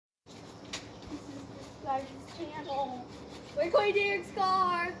subscribe to this channel. We're going to Derek's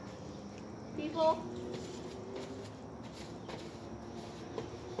car. People.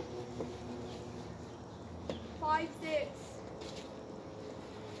 Five, six.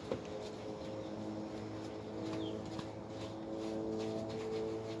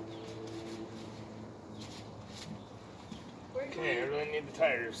 Okay, I really need the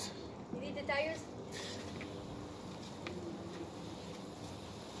tires. You need the tires?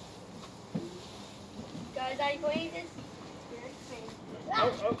 Guys, are you going to this?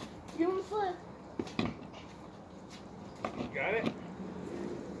 Oh. You almost slipped. Got it?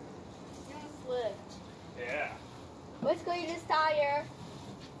 You almost slipped. Yeah. Let's go to this tire.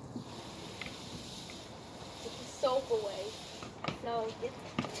 Get the soap away. So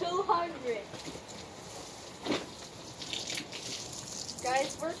it's 200.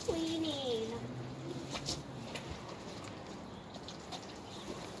 Guys, we're cleaning.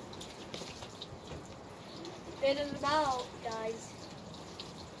 It is about, guys.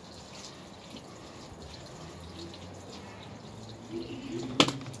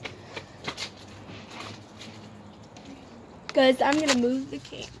 Guys, I'm gonna move the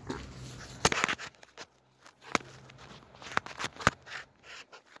camera.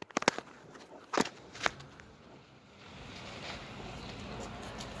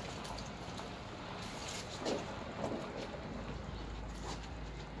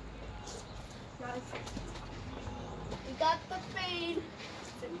 Guys, we got the fade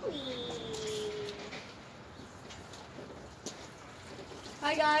to clean.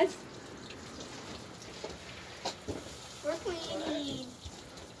 Hi guys. We're cleaning.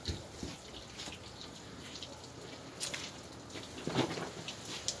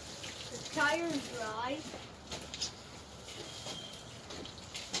 The tire is dry.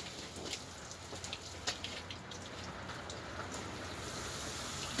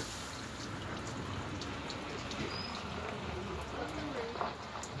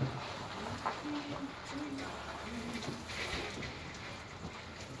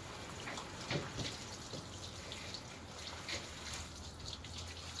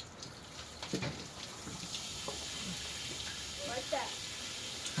 Like that.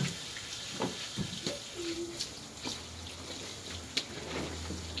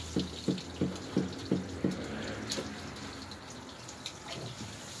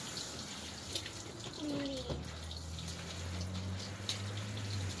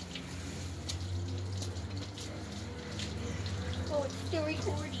 Oh, it's still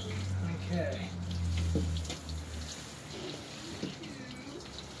recording. Okay.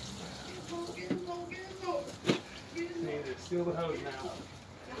 Need to steal the hose now.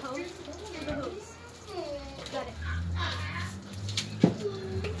 The hose? The hose. Got it.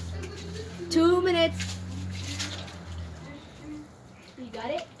 2 minutes. You got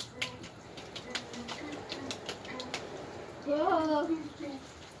it? Whoa.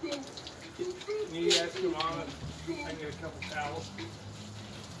 You guys come on. I can get a couple towels.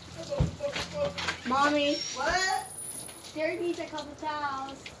 Mommy, What? Derek needs a couple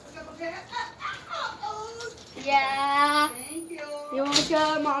towels. Okay. Yeah. Thank you. You want to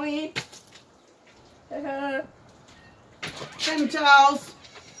go, Mommy? Same towels.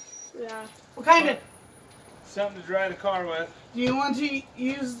 Yeah. What kind of? Something to dry the car with. Do you want to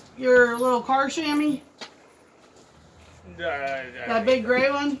use your little car chamois? That big gray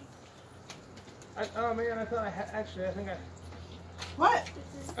one? Oh man, I thought actually, I think What?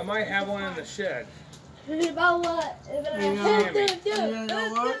 I might have one in the shed. About what? You gonna go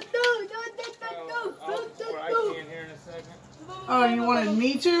look? I can here in a second. Oh, you wanted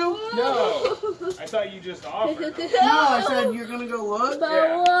me to? No, I thought you just offered. No, I said you're gonna go look.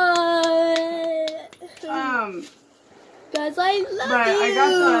 About what? Guys, I love But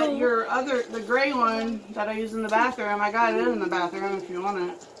you. I got the gray one that I use in the bathroom. I got it in the bathroom if you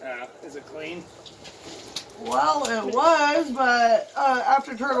want it. Is it clean? Well, it was, but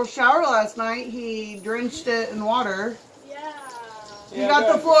after Turtle showered last night, he drenched it in water. Yeah. You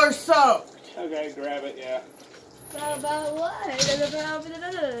got the floor soaked. Okay, grab it, yeah. About what?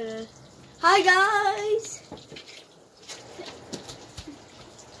 Hi, guys.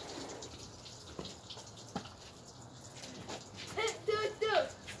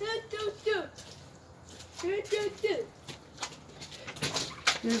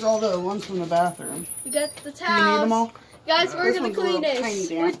 Here's all the ones from the bathroom. We got the Do you need them towels. all? Guys, we're This gonna one's a clean little tiny this.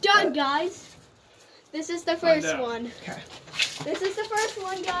 damp, We're done, but- guys. This is the first out. one. Okay. This is the first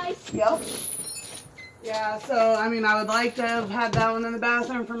one, guys. Yep. Yeah, so, I mean, I would like to have had that one in the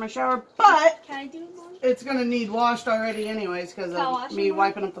bathroom for my shower, but Can I do one? it's going to need washed already anyways because Can I of wash me it?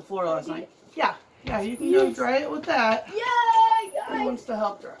 wiping up the floor last night. Yeah. Yeah, you can go dry it with that. Yay, Who guys. wants to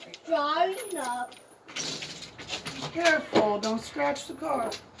help dry? Drying up. Careful, don't scratch the car.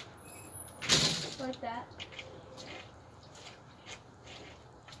 Like that.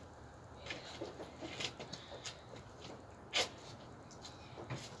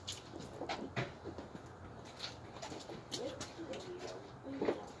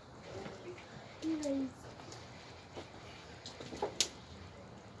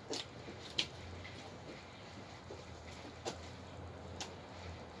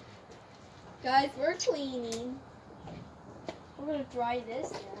 Guys, we're cleaning. We're gonna dry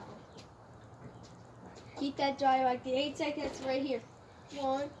this now. Keep that dry like the 8 seconds right here.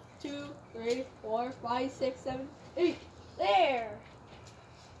 1, 2, 3, 4, 5, 6, 7, 8. There.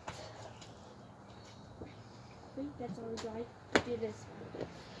 I think that's all dry. Do this one.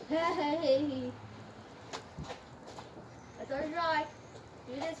 Hey. That's all dry.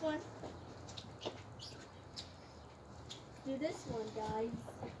 Do this one. Do this one, guys.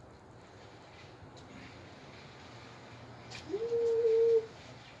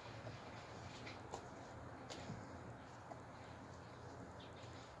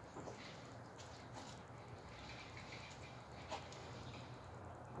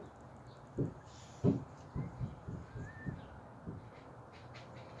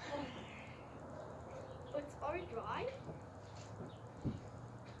 It's already dry?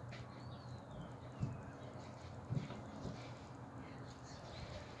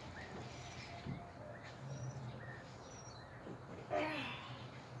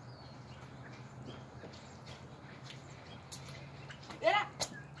 Yeah.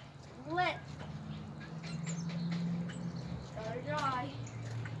 Lit. Already dry.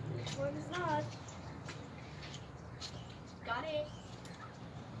 This one is not. Got it.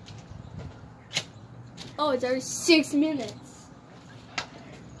 Oh, it's already 6 minutes.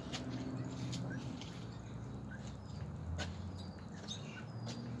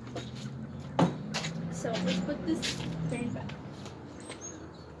 So let's put this thing back.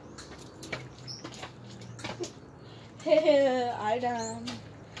 I done.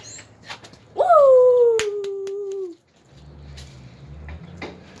 Woo!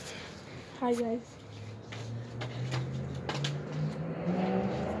 Hi guys.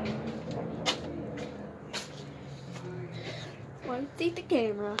 Want to see the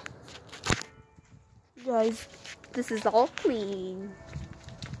camera. Guys, this is all clean.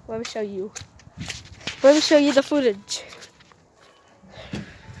 Let me show you. Let me show you the footage.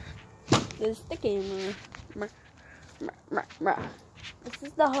 This is the camera. This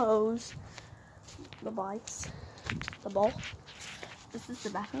is the hose. The bikes. The ball. This is the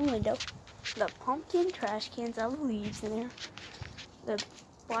bathroom window. The pumpkin trash cans of leaves in there. The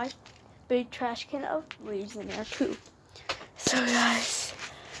black big trash can of leaves in there too. So guys,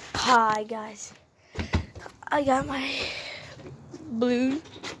 hi guys. I got my blue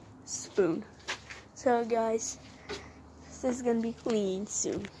spoon. So guys, this is gonna be clean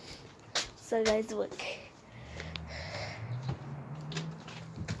soon. So guys, look.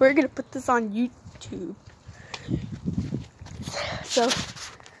 We're gonna put this on YouTube. So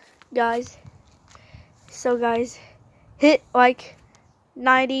guys, hit like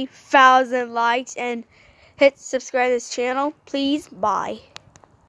 90,000 likes and hit subscribe to this channel, please. Bye.